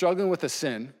you're struggling with a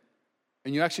sin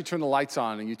and you actually turn the lights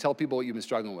on and you tell people what you've been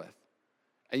struggling with.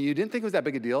 And you didn't think it was that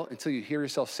big a deal until you hear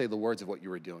yourself say the words of what you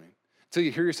were doing, until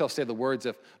you hear yourself say the words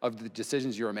of the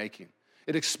decisions you were making.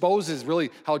 It exposes really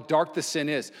how dark the sin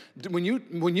is. When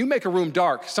you make a room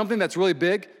dark, something that's really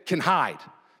big can hide.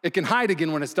 It can hide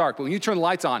again when it's dark, but when you turn the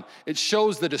lights on, it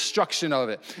shows the destruction of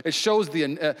it. It shows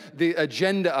the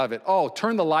agenda of it. Oh,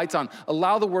 turn the lights on.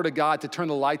 Allow the Word of God to turn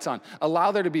the lights on.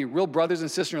 Allow there to be real brothers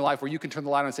and sisters in your life where you can turn the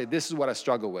light on and say, this is what I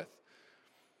struggle with.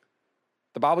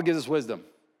 The Bible gives us wisdom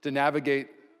to navigate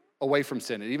away from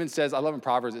sin. It even says, I love in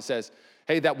Proverbs, it says,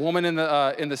 hey, that woman in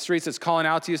the streets that's calling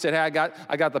out to you, said, hey,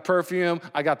 I got the perfume,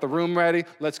 I got the room ready,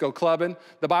 let's go clubbing.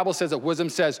 The Bible says that wisdom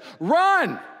says,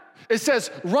 run! It says,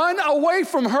 run away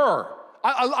from her.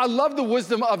 I love the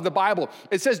wisdom of the Bible.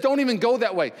 It says, don't even go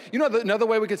that way. You know, another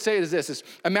way we could say it is this, is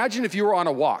imagine if you were on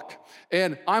a walk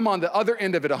and I'm on the other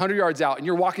end of it, 100 yards out, and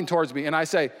you're walking towards me and I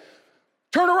say,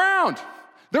 turn around.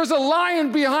 There's a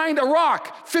lion behind a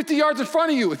rock 50 yards in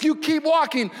front of you. If you keep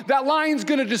walking, that lion's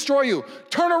gonna destroy you.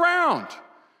 Turn around.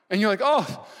 And you're like,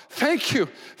 oh, thank you.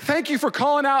 Thank you for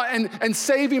calling out and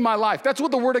saving my life. That's what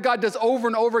the Word of God does over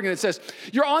and over again. It says,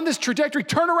 you're on this trajectory.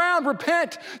 Turn around,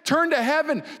 repent, turn to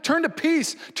heaven, turn to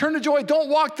peace, turn to joy. Don't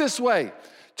walk this way.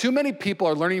 Too many people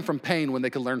are learning from pain when they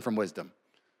could learn from wisdom.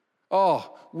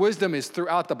 Oh, wisdom is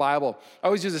throughout the Bible. I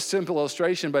always use a simple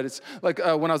illustration, but it's like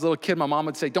when I was a little kid, my mom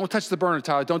would say, don't touch the burner,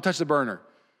 Tyler, don't touch the burner.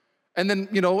 And then,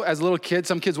 you know, as a little kid,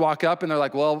 some kids walk up and they're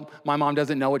like, well, my mom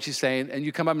doesn't know what she's saying. And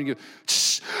you come up and you go,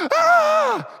 shh,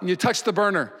 ah, and you touch the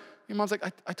burner. Your mom's like,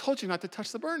 I told you not to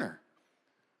touch the burner.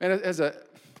 And as a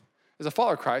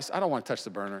follower of Christ, I don't want to touch the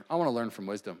burner. I want to learn from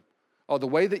wisdom. Oh, the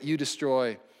way that you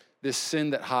destroy this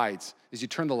sin that hides is you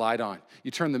turn the light on.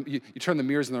 You turn the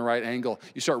mirrors in the right angle.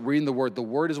 You start reading the Word. The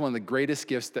Word is one of the greatest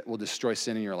gifts that will destroy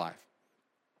sin in your life.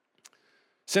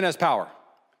 Sin has power.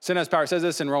 Sin has power. It says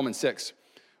this in Romans 6.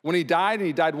 When he died, and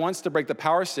he died once to break the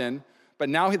power of sin, but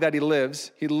now that he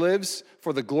lives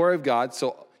for the glory of God,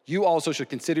 so you also should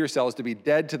consider yourselves to be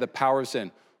dead to the power of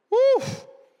sin. Woo!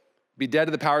 Be dead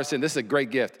to the power of sin. This is a great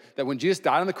gift, that when Jesus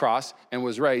died on the cross and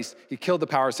was raised, he killed the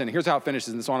power of sin. Here's how it finishes,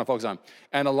 and this is what I want to focus on.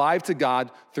 And alive to God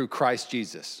through Christ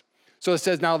Jesus. So it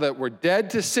says now that we're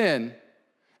dead to sin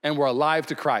and we're alive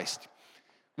to Christ.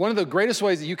 One of the greatest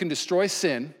ways that you can destroy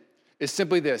sin is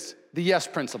simply this, the yes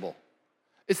principle.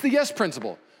 It's the yes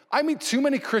principle. I meet too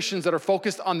many Christians that are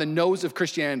focused on the no's of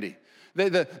Christianity.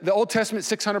 The Old Testament,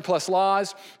 600 plus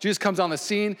laws, Jesus comes on the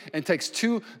scene and takes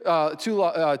two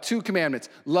commandments,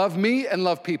 love me and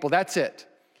love people, that's it.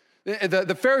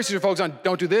 The Pharisees are focused on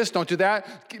don't do this, don't do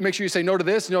that, make sure you say no to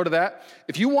this, no to that.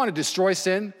 If you want to destroy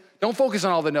sin, don't focus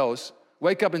on all the no's.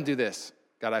 Wake up and do this.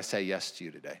 God, I say yes to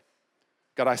you today.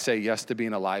 God, I say yes to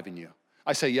being alive in you.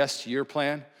 I say yes to your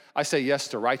plan. I say yes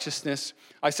to righteousness.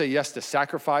 I say yes to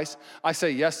sacrifice. I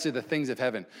say yes to the things of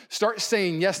heaven. Start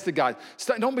saying yes to God.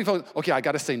 Don't be focused, okay, I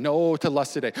got to say no to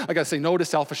lust today. I got to say no to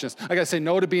selfishness. I got to say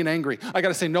no to being angry. I got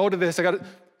to say no to this.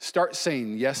 Start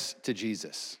saying yes to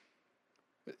Jesus.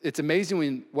 It's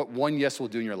amazing what one yes will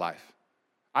do in your life.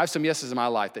 I have some yeses in my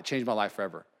life that changed my life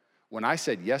forever. When I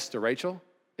said yes to Rachel,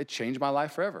 it changed my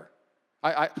life forever.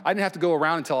 I didn't have to go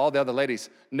around and tell all the other ladies,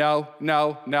 no,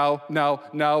 no, no, no,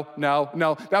 no, no,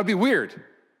 no. That would be weird.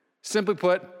 Simply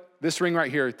put, this ring right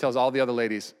here tells all the other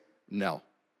ladies, no,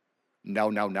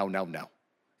 no, no, no, no, no.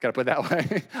 Got to put it that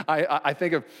way. I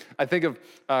think of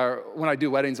when I do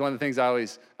weddings, one of the things I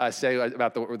always say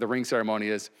about the ring ceremony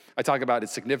is I talk about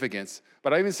its significance,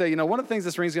 but I even say, one of the things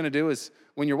this ring's going to do is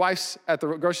when your wife's at the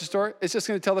grocery store, it's just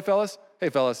going to tell the fellas, hey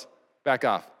fellas, back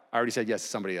off. I already said yes to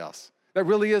somebody else. That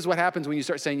really is what happens when you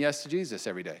start saying yes to Jesus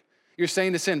every day. You're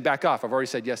saying to sin, back off. I've already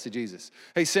said yes to Jesus.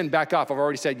 Hey, sin, back off. I've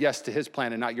already said yes to his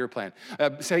plan and not your plan.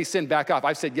 Hey, sin, back off.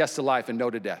 I've said yes to life and no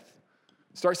to death.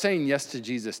 Start saying yes to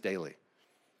Jesus daily.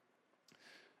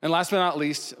 And last but not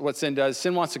least, what sin does,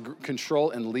 sin wants to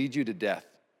control and lead you to death.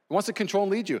 It wants to control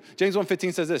and lead you. James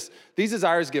 1:15 says this, these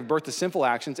desires give birth to sinful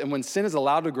actions, and when sin is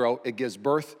allowed to grow, it gives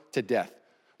birth to death.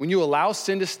 When you allow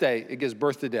sin to stay, it gives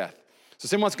birth to death. So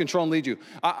sin wants to control and lead you.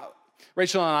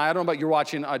 Rachel and I don't know about you're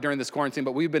watching during this quarantine,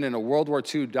 but we've been in a World War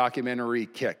II documentary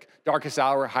kick. Darkest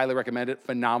Hour, highly recommend it.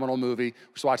 Phenomenal movie.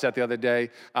 We just watched that the other day.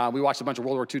 We watched a bunch of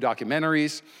World War II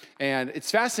documentaries. And it's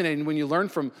fascinating when you learn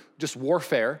from just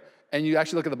warfare and you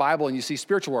actually look at the Bible and you see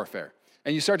spiritual warfare.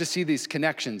 And you start to see these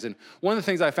connections. And one of the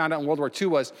things I found out in World War II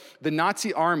was the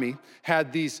Nazi army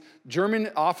had these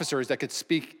German officers that could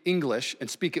speak English and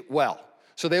speak it well.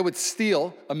 So they would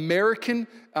steal American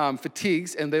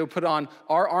fatigues and they would put on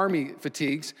our army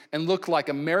fatigues and look like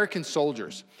American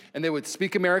soldiers. And they would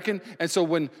speak American. And so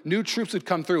when new troops would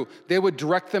come through, they would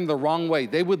direct them the wrong way.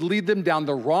 They would lead them down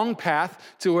the wrong path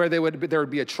to where there would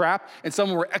be a trap, and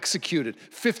some were executed,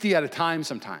 50 at a time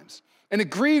sometimes. And it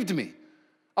grieved me.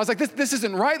 I was like, this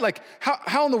isn't right. Like,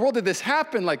 how in the world did this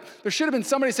happen? Like, there should have been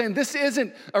somebody saying, this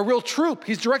isn't a real troop.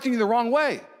 He's directing you the wrong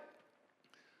way.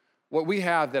 What we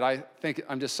have that I think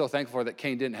I'm just so thankful for that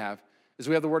Cain didn't have is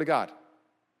we have the Word of God.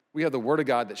 We have the Word of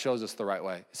God that shows us the right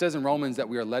way. It says in Romans that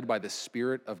we are led by the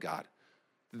Spirit of God.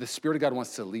 The Spirit of God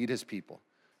wants to lead his people.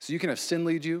 So you can have sin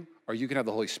lead you, or you can have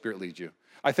the Holy Spirit lead you.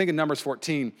 I think in Numbers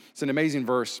 14, it's an amazing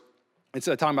verse. It's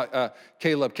talking about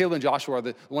Caleb. Caleb and Joshua are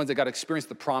the ones that got to experience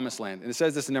the promised land. And it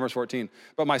says this in Numbers 14,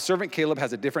 but my servant Caleb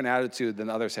has a different attitude than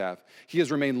others have. He has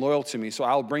remained loyal to me, so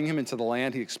I'll bring him into the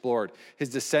land he explored. His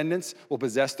descendants will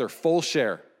possess their full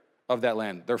share of that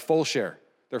land, their full share.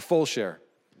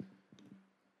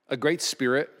 A great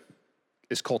spirit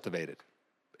is cultivated.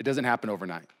 It doesn't happen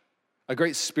overnight. A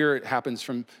great spirit happens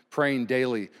from praying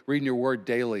daily, reading your word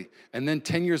daily. And then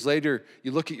 10 years later,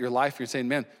 you look at your life and you're saying,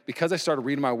 man, because I started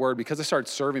reading my word, because I started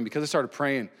serving, because I started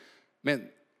praying, man,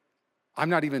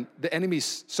 the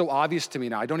enemy's so obvious to me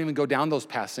now. I don't even go down those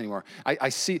paths anymore. I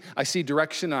see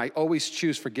direction, and I always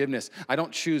choose forgiveness. I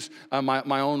don't choose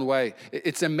my own way.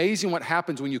 It's amazing what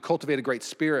happens when you cultivate a great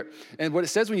spirit. And what it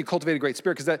says when you cultivate a great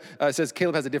spirit, because it says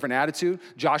Caleb has a different attitude.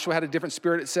 Joshua had a different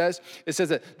spirit, it says. It says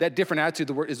that different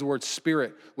attitude is the word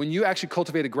spirit. When you actually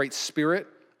cultivate a great spirit,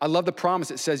 I love the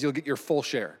promise. It says you'll get your full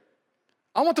share.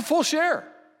 I want the full share.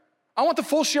 I want the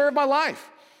full share of my life.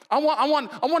 I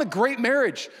want a great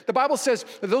marriage. The Bible says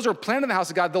that those who are planted in the house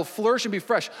of God, they'll flourish and be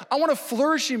fresh. I want a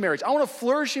flourishing marriage. I want a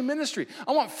flourishing ministry.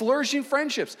 I want flourishing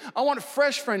friendships. I want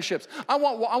fresh friendships. I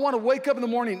want to wake up in the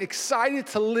morning excited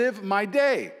to live my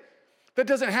day. That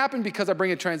doesn't happen because I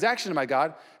bring a transaction to my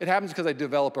God. It happens because I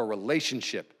develop a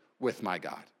relationship with my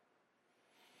God.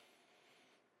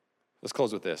 Let's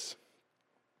close with this.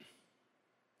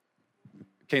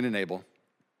 Cain and Abel.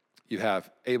 You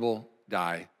have Abel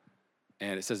die.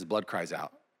 And it says his blood cries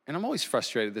out. And I'm always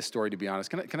frustrated with this story, to be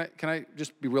honest. Can I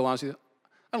just be real honest with you?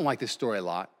 I don't like this story a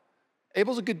lot.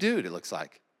 Abel's a good dude, it looks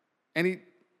like. And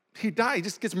he died, he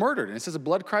just gets murdered. And it says the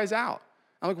blood cries out.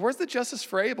 I'm like, where's the justice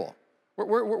for Abel?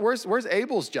 Where's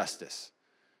Abel's justice?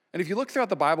 And if you look throughout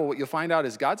the Bible, what you'll find out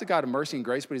is God's a God of mercy and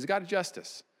grace, but he's a God of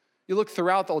justice. You look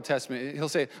throughout the Old Testament, he'll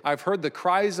say, I've heard the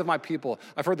cries of my people.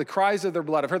 I've heard the cries of their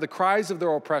blood. I've heard the cries of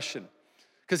their oppression.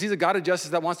 Because he's a God of justice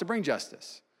that wants to bring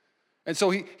justice. And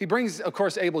so he brings, of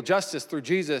course, Abel justice through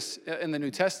Jesus in the New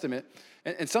Testament.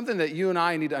 And something that you and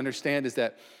I need to understand is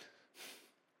that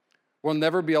we'll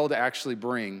never be able to actually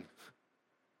bring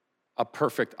a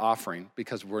perfect offering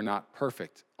because we're not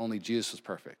perfect. Only Jesus was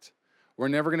perfect. We're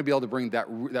never going to be able to bring that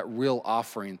real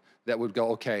offering that would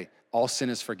go, okay, all sin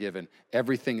is forgiven.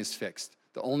 Everything is fixed.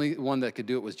 The only one that could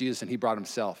do it was Jesus, and he brought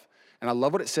himself. And I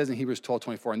love what it says in Hebrews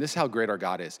 12:24, and this is how great our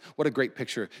God is. What a great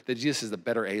picture that Jesus is the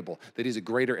better Abel, that he's a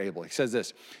greater Abel. He says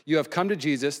this, you have come to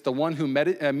Jesus, the one who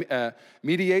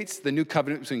mediates the new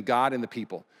covenant between God and the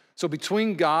people. So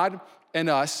between God and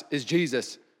us is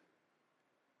Jesus,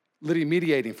 literally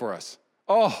mediating for us.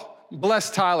 Oh,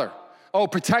 bless Tyler. Oh,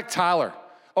 protect Tyler.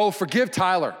 Oh, forgive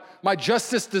Tyler. My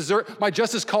justice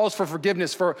calls for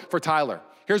forgiveness for Tyler.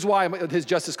 Here's why his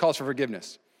justice calls for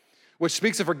forgiveness, which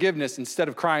speaks of forgiveness instead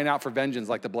of crying out for vengeance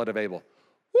like the blood of Abel.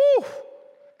 Woo!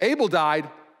 Abel died,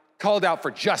 called out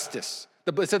for justice.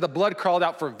 It said the blood called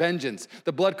out for vengeance.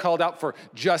 The blood called out for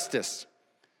justice.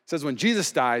 It says when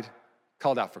Jesus died,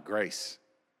 called out for grace,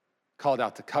 called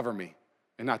out to cover me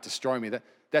and not destroy me.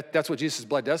 That's what Jesus'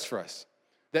 blood does for us.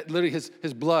 That literally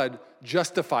his blood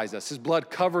justifies us. His blood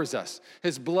covers us.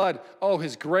 His blood,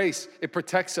 his grace, it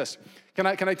protects us. Can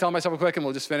I tell myself real quick and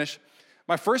we'll just finish?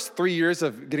 My first 3 years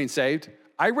of getting saved,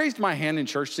 I raised my hand in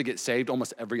church to get saved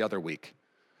almost every other week.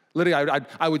 Literally,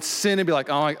 I would sin and be like,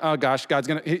 oh gosh, God's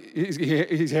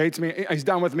he hates me. He's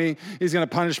done with me. He's gonna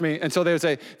punish me. And so they would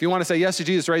say, if you wanna say yes to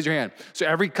Jesus, raise your hand. So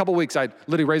every couple weeks, I'd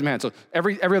literally raise my hand. So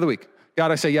every other week, God,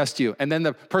 I say yes to you. And then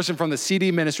the person from the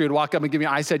CD ministry would walk up and give me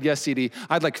I said yes CD.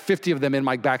 I had like 50 of them in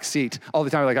my back seat all the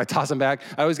time. Like I toss them back.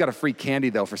 I always got a free candy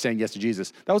though for saying yes to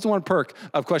Jesus. That was the one perk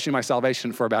of questioning my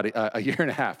salvation for about a year and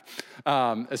a half,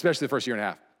 especially the first year and a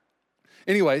half.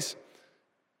 Anyways,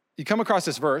 you come across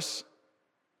this verse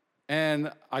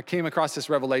and I came across this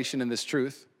revelation and this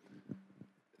truth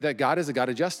that God is a God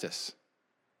of justice.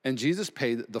 And Jesus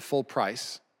paid the full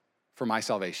price for my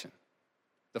salvation,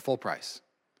 the full price.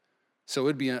 So it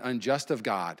would be unjust of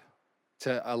God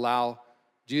to allow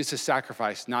Jesus'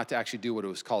 sacrifice not to actually do what it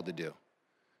was called to do.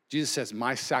 Jesus says,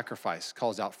 my sacrifice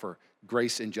calls out for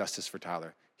grace and justice for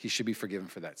Tyler. He should be forgiven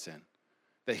for that sin,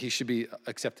 that he should be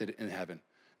accepted in heaven,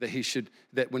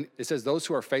 that when it says those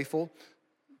who are faithful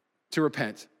to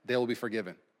repent, they will be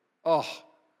forgiven. Oh,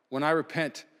 when I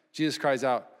repent, Jesus cries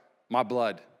out, my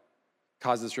blood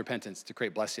causes repentance to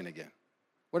create blessing again.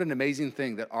 What an amazing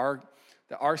thing that our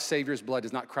Savior's blood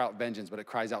does not cry out vengeance, but it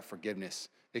cries out forgiveness.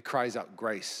 It cries out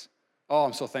grace. Oh,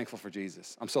 I'm so thankful for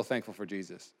Jesus. I'm so thankful for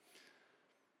Jesus.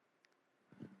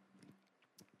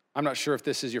 I'm not sure if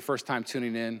this is your first time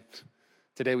tuning in.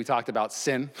 Today we talked about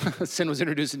sin. Sin was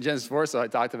introduced in Genesis 4, so I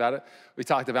talked about it. We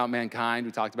talked about mankind.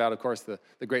 We talked about, of course, the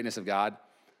greatness of God.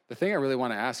 The thing I really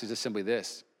want to ask is just simply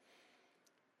this.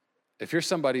 If you're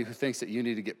somebody who thinks that you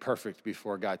need to get perfect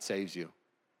before God saves you,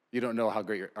 you don't know how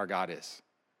great our God is.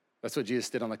 That's what Jesus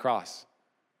did on the cross.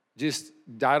 Jesus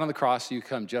died on the cross so you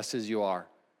come just as you are.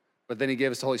 But then he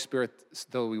gave us the Holy Spirit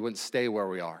so we wouldn't stay where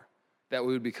we are, that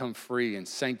we would become free and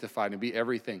sanctified and be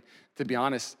everything. To be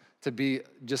honest, to be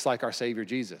just like our Savior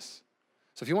Jesus.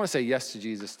 So if you want to say yes to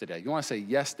Jesus today, you want to say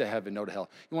yes to heaven, no to hell,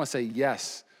 you want to say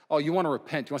yes. Oh, you want to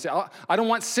repent. You want to say, I don't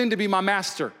want sin to be my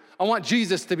master. I want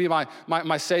Jesus to be my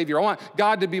Savior. I want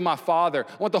God to be my Father.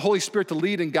 I want the Holy Spirit to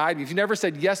lead and guide me. If you never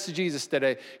said yes to Jesus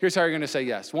today, here's how you're going to say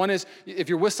yes. One is, if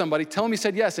you're with somebody, tell them you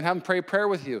said yes and have them pray a prayer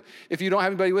with you. If you don't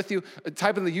have anybody with you,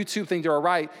 type in the YouTube thing to our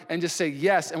right and just say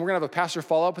yes, and we're going to have a pastor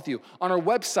follow up with you. On our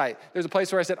website, there's a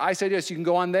place where I said yes. You can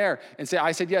go on there and say,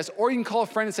 I said yes. Or you can call a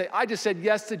friend and say, I just said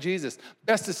yes to Jesus.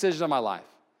 Best decision of my life.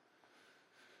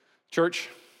 Church,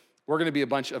 we're going to be a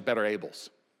bunch of better Abels.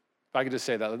 If I could just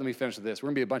say that, let me finish with this. We're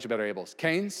going to be a bunch of better Abels.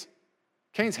 Cains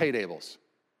hate Abels.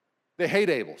 They hate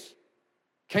Abels.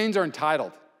 Cains are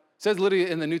entitled. It says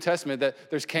literally in the New Testament that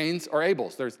there's Cains or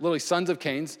Abels. There's literally sons of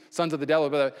Cains, sons of the devil.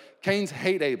 But Cains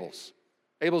hate Abels.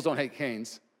 Abels don't hate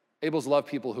Cains. Abels love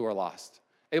people who are lost.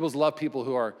 Abels love people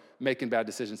who are making bad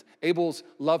decisions. Abels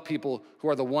love people who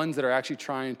are the ones that are actually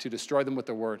trying to destroy them with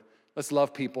their word. Let's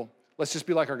love people. Let's just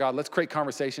be like our God. Let's create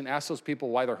conversation. Ask those people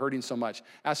why they're hurting so much.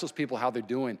 Ask those people how they're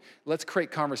doing. Let's create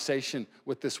conversation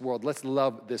with this world. Let's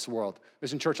love this world.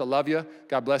 Mission Church, I love you.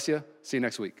 God bless you. See you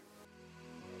next week.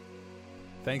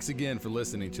 Thanks again for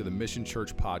listening to the Mission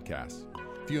Church podcast.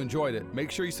 If you enjoyed it,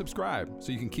 make sure you subscribe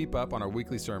so you can keep up on our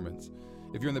weekly sermons.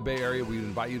 If you're in the Bay Area, we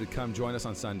invite you to come join us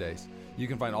on Sundays. You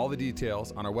can find all the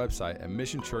details on our website at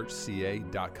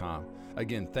missionchurchca.com.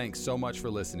 Again, thanks so much for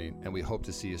listening, and we hope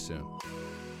to see you soon.